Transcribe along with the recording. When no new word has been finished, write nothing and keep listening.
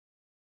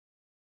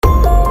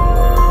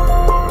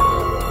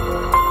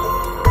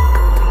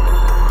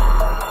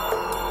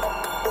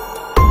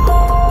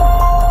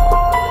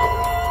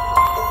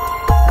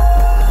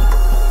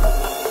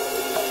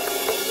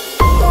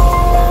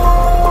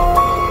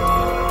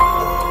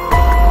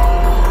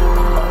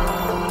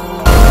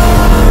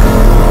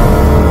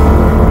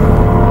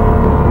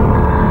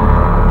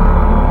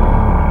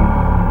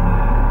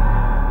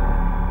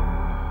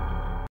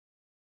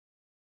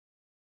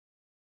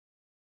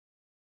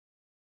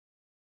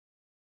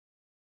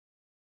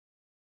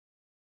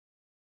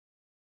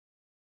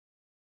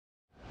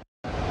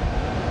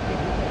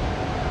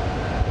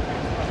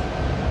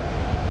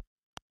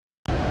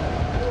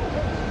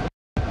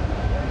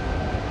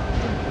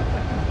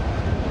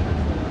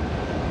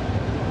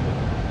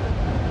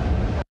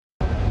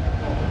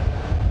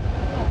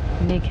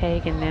Nick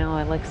Hague and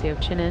now Alexei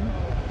Ovchinin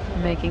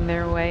making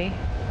their way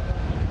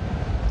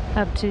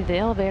up to the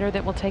elevator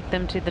that will take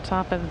them to the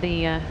top of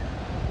the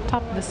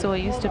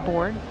Soyuz to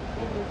board.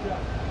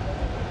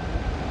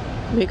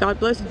 May God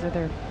bless. These are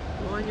their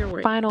on your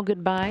way. Final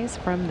goodbyes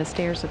from the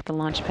stairs of the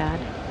launch pad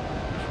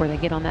before they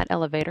get on that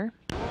elevator.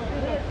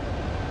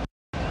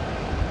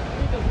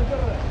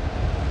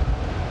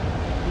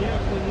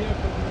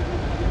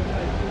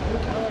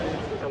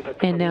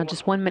 And now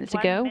just 1 minute to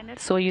go.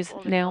 Soyuz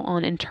now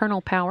on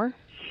internal power.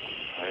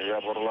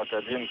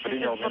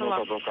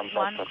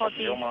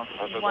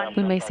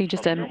 We may see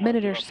just a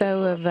minute or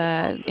so of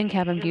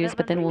in-cabin views,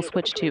 but then we'll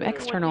switch to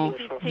external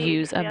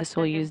views of the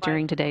Soyuz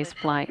during today's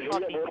flight.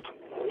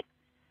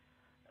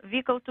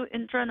 Vehicle to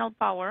internal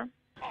power.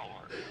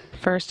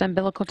 First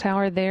umbilical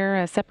tower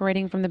there,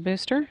 separating from the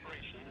booster.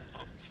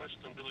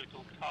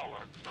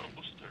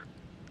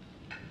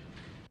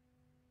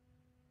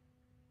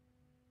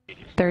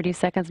 30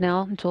 seconds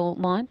now until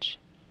launch.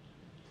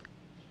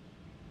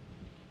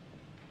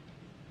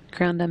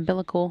 Ground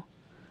umbilical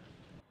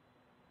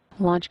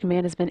launch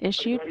command has been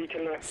issued.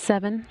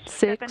 7,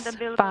 6,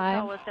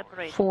 5,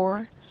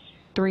 4,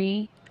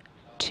 3,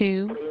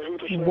 2,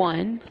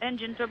 1.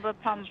 Engine turbo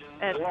pump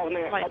at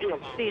flight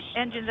speed.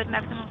 Engines at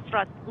maximum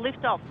thrust.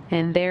 Lift off.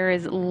 And there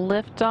is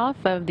liftoff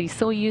of the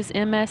Soyuz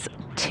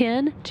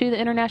MS-10 to the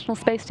International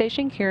Space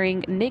Station,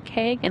 carrying Nick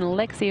Hague and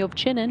Alexei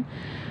Ovchinin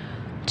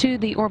to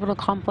the orbital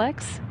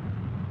complex.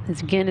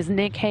 This again is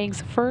Nick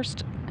Hague's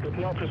first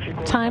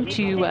time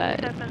to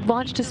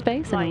launch to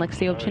space, and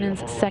Alexei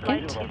Ovchinin's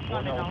second.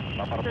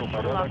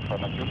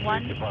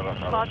 One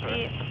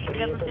copy.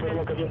 Everything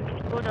is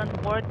good on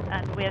board,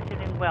 and we are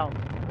feeling well.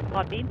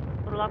 Copy.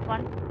 Lock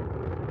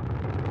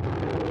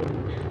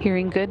 1.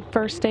 Hearing good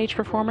first stage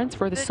performance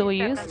for the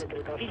Soyuz,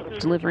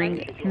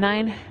 delivering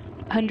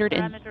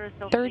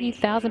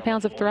 930,000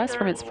 pounds of thrust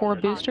from its 4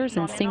 boosters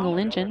and single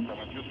engine.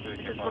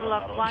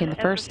 Again, the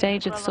first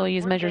stage of the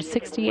Soyuz measures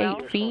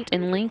 68 feet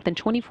in length and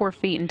 24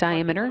 feet in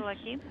diameter.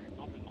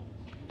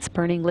 It's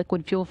burning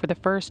liquid fuel for the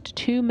first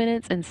 2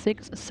 minutes and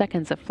 6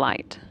 seconds of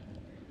flight.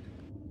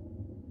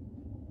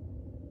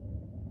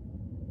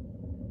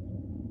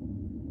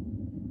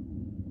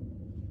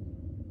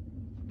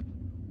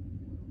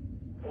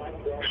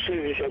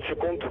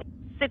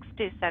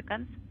 $60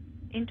 seconds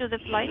into the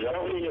flight.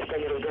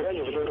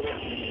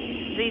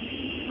 The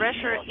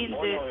pressure in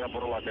the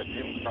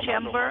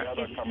chamber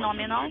is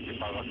nominal.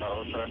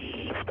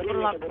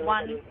 Lock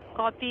 1,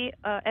 copy.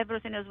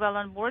 Everything is well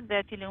on board.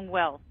 They're feeling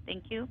well.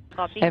 Thank you.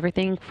 Copy.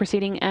 Everything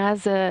proceeding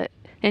as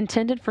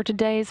intended for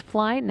today's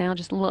flight. Now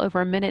just a little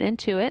over a minute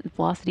into it. The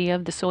velocity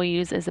of the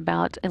Soyuz is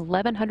about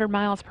 1,100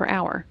 miles per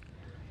hour.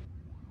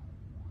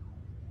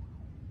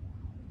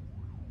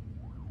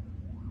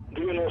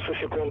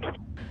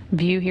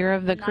 View here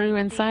of the crew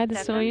inside the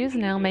Soyuz,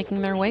 now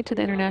making their way to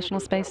the International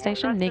Space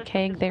Station. Nick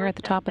Hague there at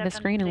the top of the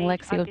screen and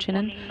Alexei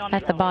Ovchinin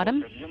at the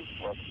bottom.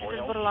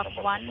 Lock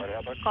 1,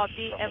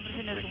 copy.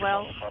 Everything is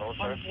well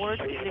on board.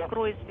 The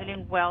crew is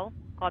feeling well.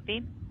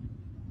 Copy.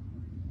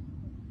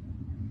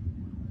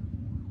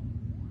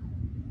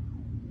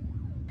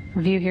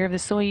 View here of the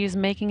Soyuz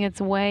making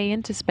its way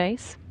into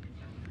space.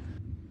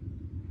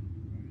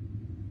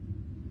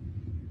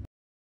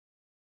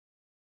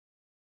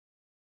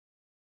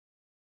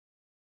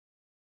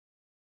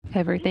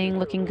 Everything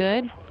looking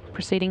good,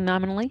 proceeding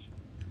nominally.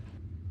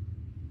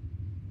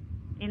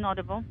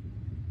 Inaudible.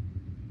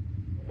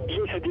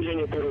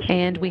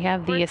 And we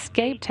have the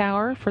escape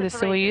tower for the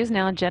Soyuz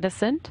now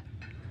jettisoned.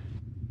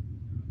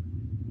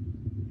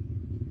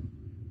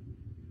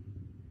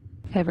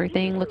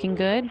 Everything looking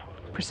good,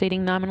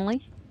 proceeding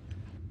nominally.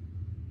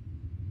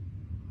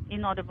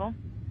 Inaudible.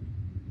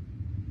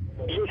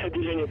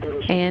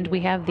 And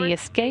we have the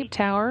escape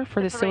tower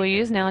for the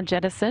Soyuz now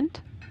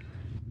jettisoned.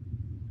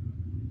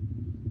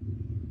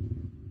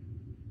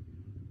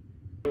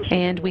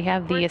 And we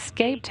have the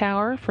escape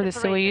tower for the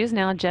Soyuz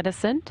now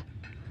jettisoned.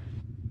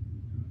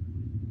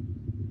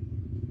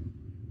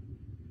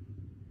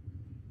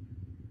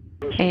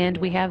 And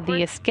we have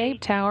the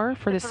escape tower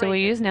for the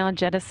Soyuz now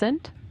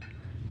jettisoned.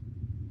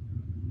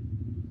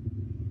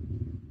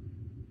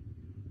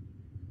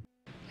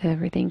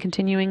 Everything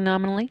continuing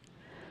nominally.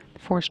 The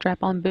 4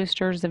 strap-on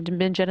boosters have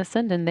been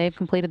jettisoned and they've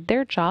completed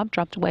their job,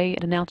 dropped away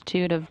at an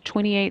altitude of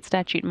 28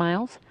 statute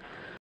miles.